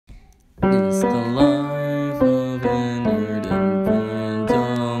the life of an nerd and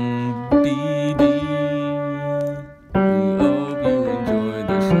phantom BB. We hope you enjoy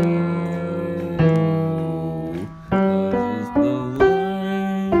the show. 'Cause it's the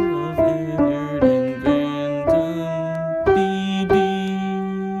life of a nerd and phantom BB.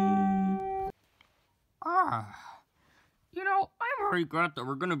 I'm very glad that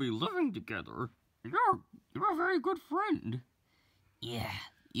we're gonna be living together. You're a very good friend. Yeah,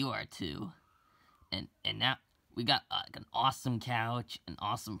 you are too. And now we got an awesome couch, an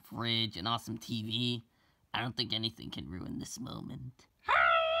awesome fridge, an awesome TV. I don't think anything can ruin this moment.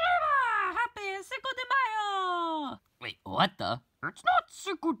 Happy Cinco de Mayo! Wait, what the? It's not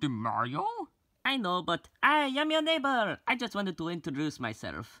Cinco de Mayo. I know, but I am your neighbor. I just wanted to introduce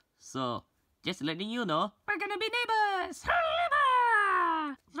myself. So, just letting you know, we're gonna be neighbors.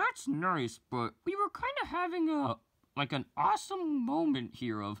 That's nice, but we were kind of having an awesome moment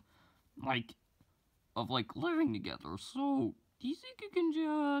here of living together. So, do you think you can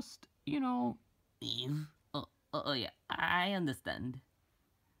just, Leave? Oh yeah, I understand.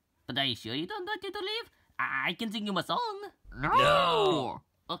 But are you sure you don't want you to leave? I can sing you a song. No!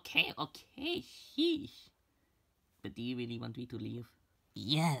 Okay, sheesh. But do you really want me to leave?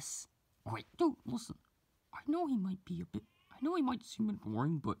 Yes. Wait, dude, listen. I know he might seem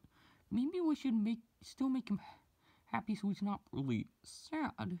boring, but maybe we should still make him happy so he's not really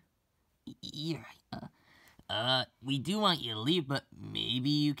sad. You're right. We do want you to leave, but maybe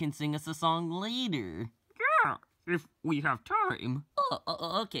you can sing us a song later. Yeah, if we have time.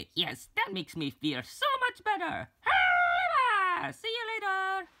 Oh, okay. Yes, that makes me feel so much better. See you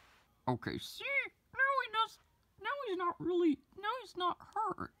later. Okay, see? Now he's not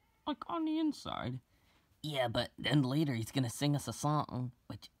hurt. Like, on the inside. Yeah, but then later he's gonna sing us a song,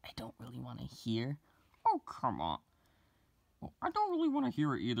 which I don't really want to hear. Oh, come on. Well, I don't really want to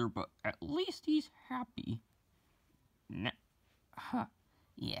hear it either, but at least he's happy.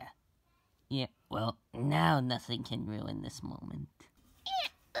 Yeah, well, now nothing can ruin this moment.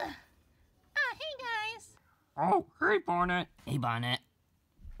 Hey guys. Oh, hey, Bonnet. Hey, Bonnet.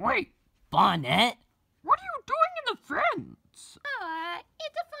 Wait, Bonnet? what are you doing in the fence?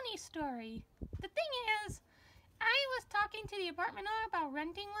 It's a funny story. The thing is, I was talking to the apartment owner about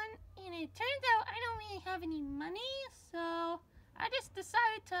renting one, and it turns out I don't really have any money, so I just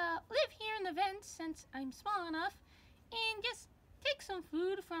decided to live here in the vents since I'm small enough, and just take some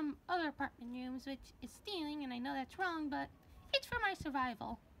food from other apartment rooms, which is stealing, and I know that's wrong, but it's for my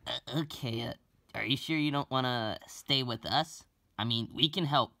survival. Okay, are you sure you don't want to stay with us? I mean, we can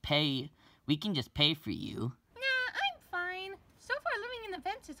help pay. We can just pay for you. Nah, I'm fine. So far, living in the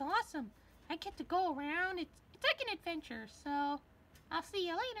vents is awesome. I get to go around. It's like an adventure, so I'll see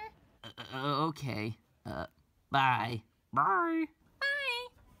you later. Okay. Bye. Bye. Bye.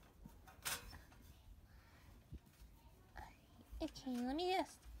 Okay, let me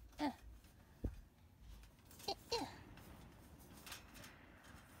just...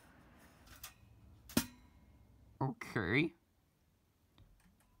 Okay.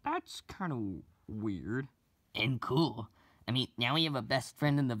 That's kind of weird. And cool. I mean, now we have a best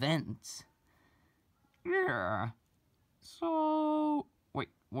friend in the vents. Yeah. So, wait,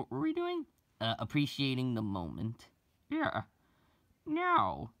 what were we doing? Appreciating the moment. Yeah.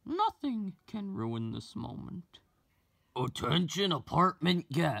 Now, nothing can ruin this moment. Attention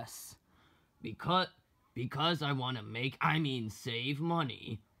apartment guests. Because I want to save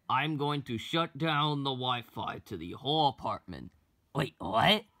money, I'm going to shut down the Wi-Fi to the whole apartment. Wait,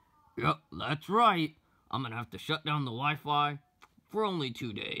 what? Yep, that's right. I'm gonna have to shut down the Wi-Fi for only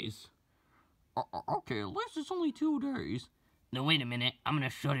 2 days. Okay, at least it's only 2 days. No, wait a minute. I'm gonna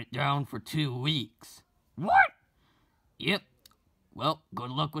shut it down for 2 weeks. What? Yep. Well,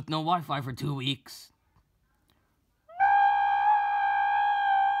 good luck with no Wi-Fi for 2 weeks.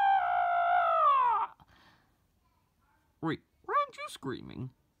 Wait, why aren't you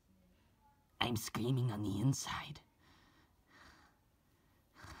screaming? I'm screaming on the inside.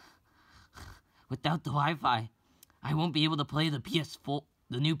 Without the Wi-Fi, I won't be able to play the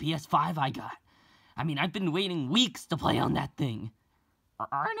new PS5 I got. I mean, I've been waiting weeks to play on that thing.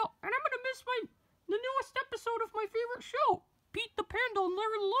 I know, and I'm gonna miss the newest episode of my favorite show, Pete the Panda and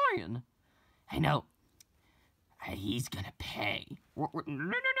Larry the Lion. I know. He's gonna pay. No,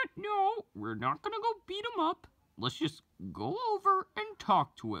 we're not gonna go beat him up. Let's just go over and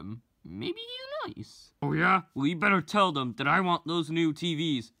talk to him. Maybe he's nice. Oh yeah? Well, you better tell them that I want those new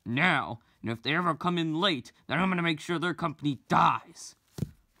TVs now. And if they ever come in late, then I'm gonna make sure their company dies.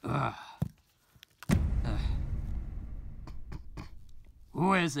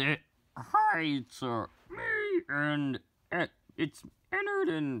 Who is it? Hi, it's me and it's Ennard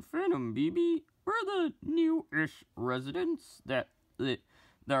and Phantom BB, we're the new-ish residents that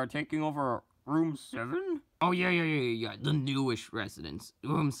are taking over room 7. Oh, yeah, the newish residents.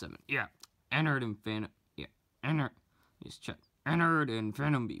 Room 7, yeah. Ennard and Phantom, yeah. Ennard, just check. Ennard and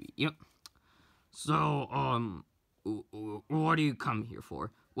Phantom BB, yep. So, what do you come here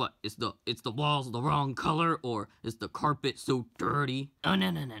for? What, is the walls the wrong color, or is the carpet so dirty? Oh,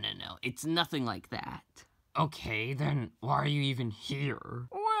 no. It's nothing like that. Okay, then why are you even here?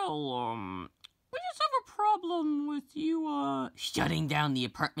 Well, we just have a problem with you, shutting down the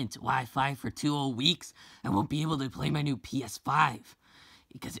apartment's Wi-Fi for 2 whole weeks. I won't be able to play my new PS5.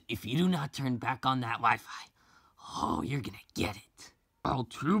 Because if you do not turn back on that Wi-Fi, oh, you're gonna get it. Oh,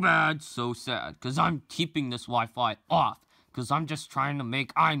 too bad, so sad, because I'm keeping this Wi-Fi off, because I'm just trying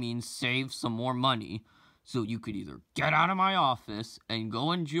to save some more money. So you could either get out of my office and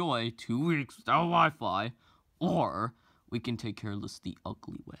go enjoy 2 weeks without Wi-Fi, or we can take care of this the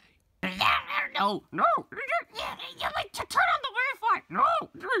ugly way. No, you like to turn on the Wi-Fi. No,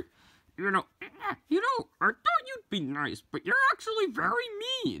 I thought you'd be nice, but you're actually very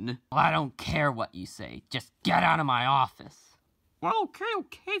mean. Well, I don't care what you say. Just get out of my office. Well,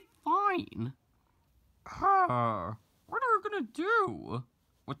 okay, fine. What are we gonna do?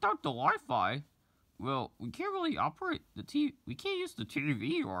 Without the Wi-Fi, well, we can't really operate the TV. We can't use the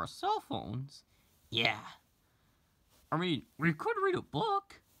TV or our cell phones. Yeah. I mean, we could read a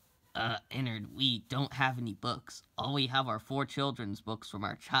book. Ennard, we don't have any books. All we have are 4 children's books from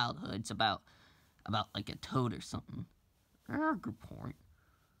our childhoods about like a toad or something. Yeah, good point.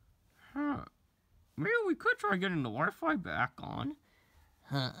 Maybe we could try getting the Wi-Fi back on.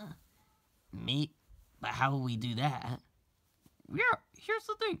 Me? But how will we do that? Yeah, here's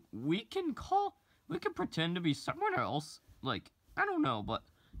the thing. We can pretend to be someone else. Like, I don't know, but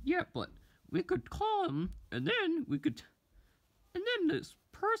we could call him, and then this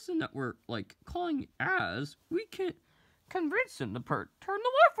person that we're, like, calling as, we can convince him to turn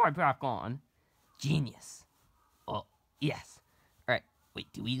the Wi-Fi back on. Genius. Oh, yes. Alright,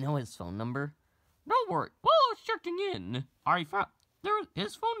 wait, do we know his phone number? Don't worry. Well, I was checking in. I found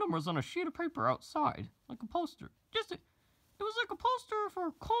his phone number's on a sheet of paper outside, like a poster. It was like a poster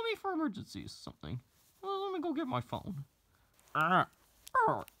for call me for emergencies, something. Well, let me go get my phone.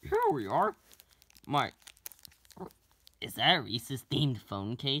 Here we are. Is that a Reese's themed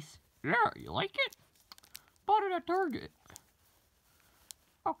phone case? Yeah, you like it? Bought it at Target.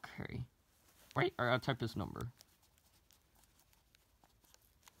 Okay. Wait, I gotta type his number.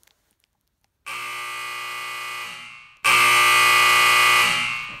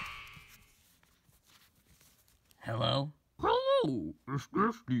 Hello? Hello, is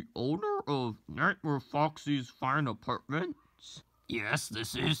this the owner of Nightmare Foxy's Fine Apartments? Yes,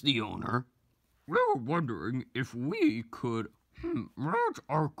 this is the owner. We were wondering if we could merge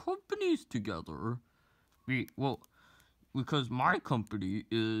our companies together. Because my company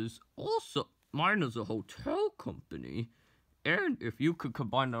is also, mine is a hotel company, and if you could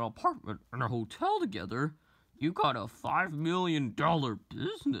combine an apartment and a hotel together, you got a $5 million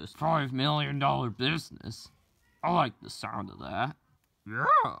business. $5 million business? I like the sound of that.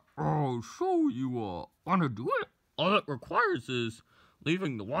 Yeah, so you, wanna do it? All it requires is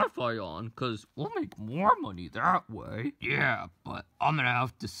leaving the Wi-Fi on, because we'll make more money that way. Yeah, but I'm gonna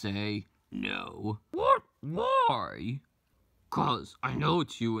have to say no. What? Why? Because I know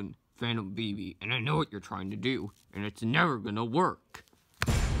it's you and Phantom BB, and I know what you're trying to do, and it's never gonna work.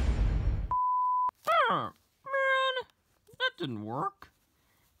 Man, that didn't work.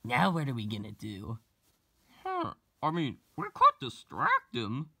 Now what are we gonna do? I mean, we could distract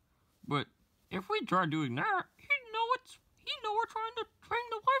him, but if we try doing that, he'd know we're trying to bring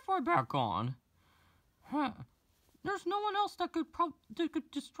the Wi-Fi back on. There's no one else that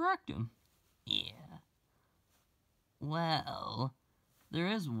could distract him. Yeah. Well, there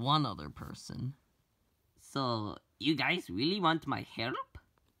is one other person. So, you guys really want my help?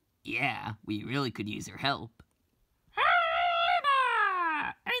 Yeah, we really could use your help.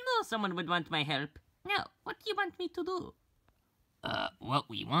 I know someone would want my help. Now, what do you want me to do? What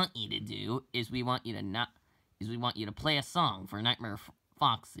we want you to do is we want you to play a song for Nightmare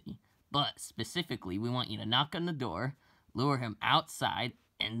Foxy. But specifically, we want you to knock on the door, lure him outside,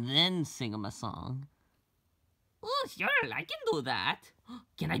 and then sing him a song. Oh, sure, I can do that.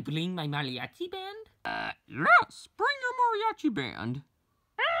 Can I bring my mariachi band? Yes, bring your mariachi band.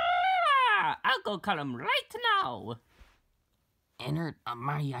 I'll go call him right now. Enter a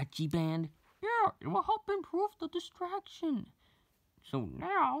mariachi band? Yeah, it will help improve the distraction. So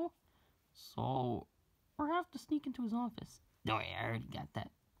we'll have to sneak into his office. Don't worry, I already got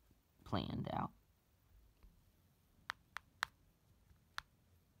that planned out.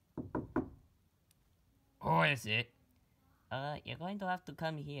 What is it? You're going to have to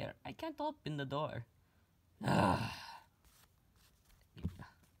come here. I can't open the door.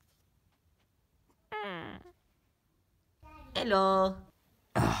 Hello.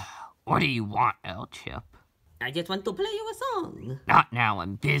 What do you want, El Chip? I just want to play you a song. Not now,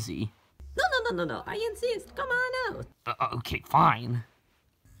 I'm busy. No. I insist. Come on out. Okay, fine.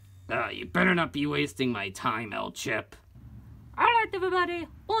 You better not be wasting my time, El Chip. Alright, everybody.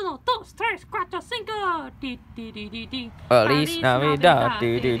 1, 2, 3, 4, 5. Feliz Navidad,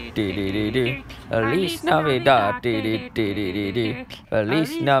 di-di-di-di-di-di. Feliz Navidad, di-di-di-di-di-di.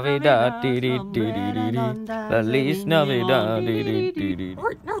 Feliz Navidad, di-di-di-di-di-di. Feliz Navidad, di-di-di-di-di.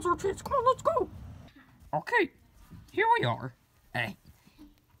 Alright, now's our chance. Come on, let's go. Okay, here we are. Hey,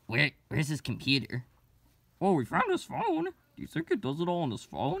 where's his computer? Oh, we found his phone. Do you think it does it all on his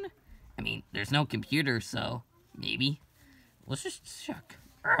phone? I mean, there's no computer, so maybe. Let's just check.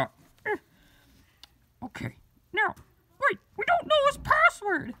 Okay, now, wait, we don't know his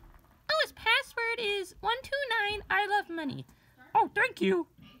password. Oh, his password is 129 I love money. Oh, thank you.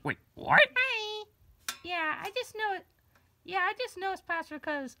 Wait, what? Hi. Yeah, I just know it. Yeah, I just know his password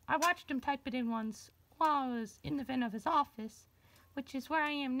because I watched him type it in once while I was in the vent of his office, which is where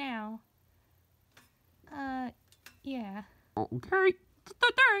I am now. Yeah. Okay,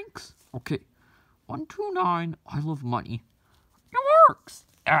 thanks. Okay, 129 I love money. It works.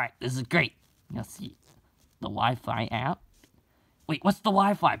 Alright, this is great. Now see, the Wi-Fi app. Wait, what's the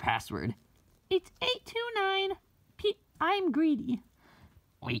Wi-Fi password? It's 829 I'm greedy.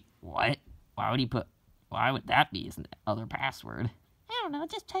 Wait, what? Why would that be his other password? I don't know,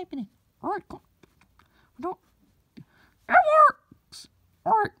 just type it in. All right, go. Don't. It works.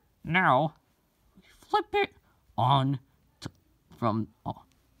 All right, now flip it on from. Oh.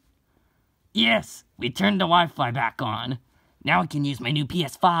 Yes, we turned the Wi-Fi back on. Now I can use my new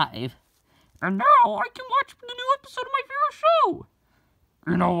PS5. And now I can watch the new episode of my favorite show.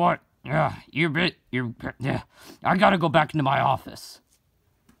 You know what? Yeah, yeah. I gotta go back into my office.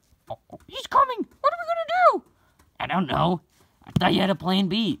 Oh, he's coming. What are we gonna do? I don't know. I thought you had a plan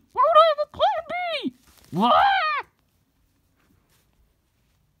B. Why would I have a plan B? What?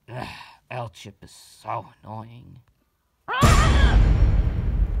 El Chip is so annoying.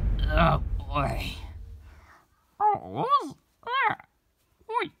 Oh boy. Oh, what was that?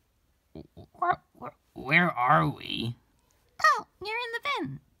 Wait, Where are we? Oh, you're in the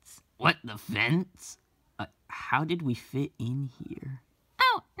vents. What, the fence? How did we fit in here?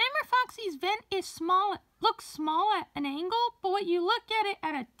 Oh, remember Foxy's vent is small, looks small at an angle, but when you look at it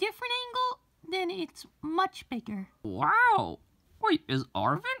at a different angle, then it's much bigger. Wow. Wait, is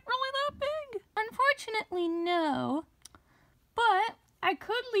our vent really that big? Unfortunately, no. But I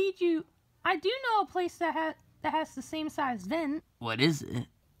could lead you. I do know a place that has the same size vent. What is it?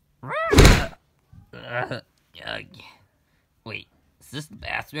 Wait, is this the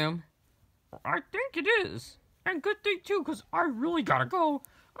bathroom? I think it is. And good thing too, because I really gotta go.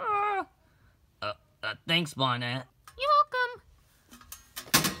 Thanks, Bonnet. You're welcome.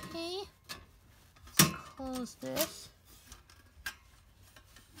 Okay. Let's close this.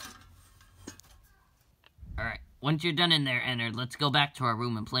 Alright, once you're done in there, Ennard, let's go back to our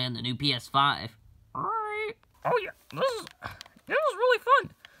room and play on the new PS5. Alright. Oh yeah, this is really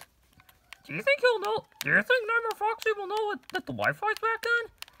fun. Do you think he'll know? Do you think Nightmare Foxy will know that the Wi-Fi's back on?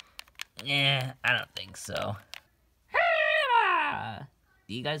 Yeah, I don't think so.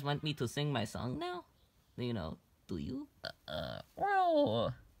 Do you guys want me to sing my song now? You know, do you?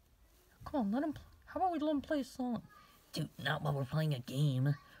 Well, come on, let him. How about we let him play a song? Dude, not while we're playing a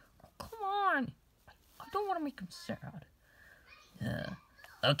game. Oh, come on. I don't want to make him sad.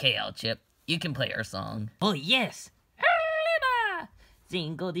 Okay, El Chip, you can play our song. Oh, yes!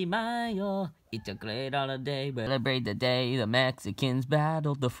 Cinco de Mayo, it's a great holiday. Celebrate the day the Mexicans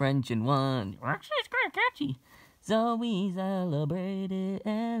battled the French and won. Actually, it's kind of catchy. So we celebrate it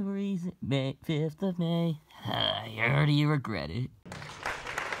every 5th of May. You already regret it.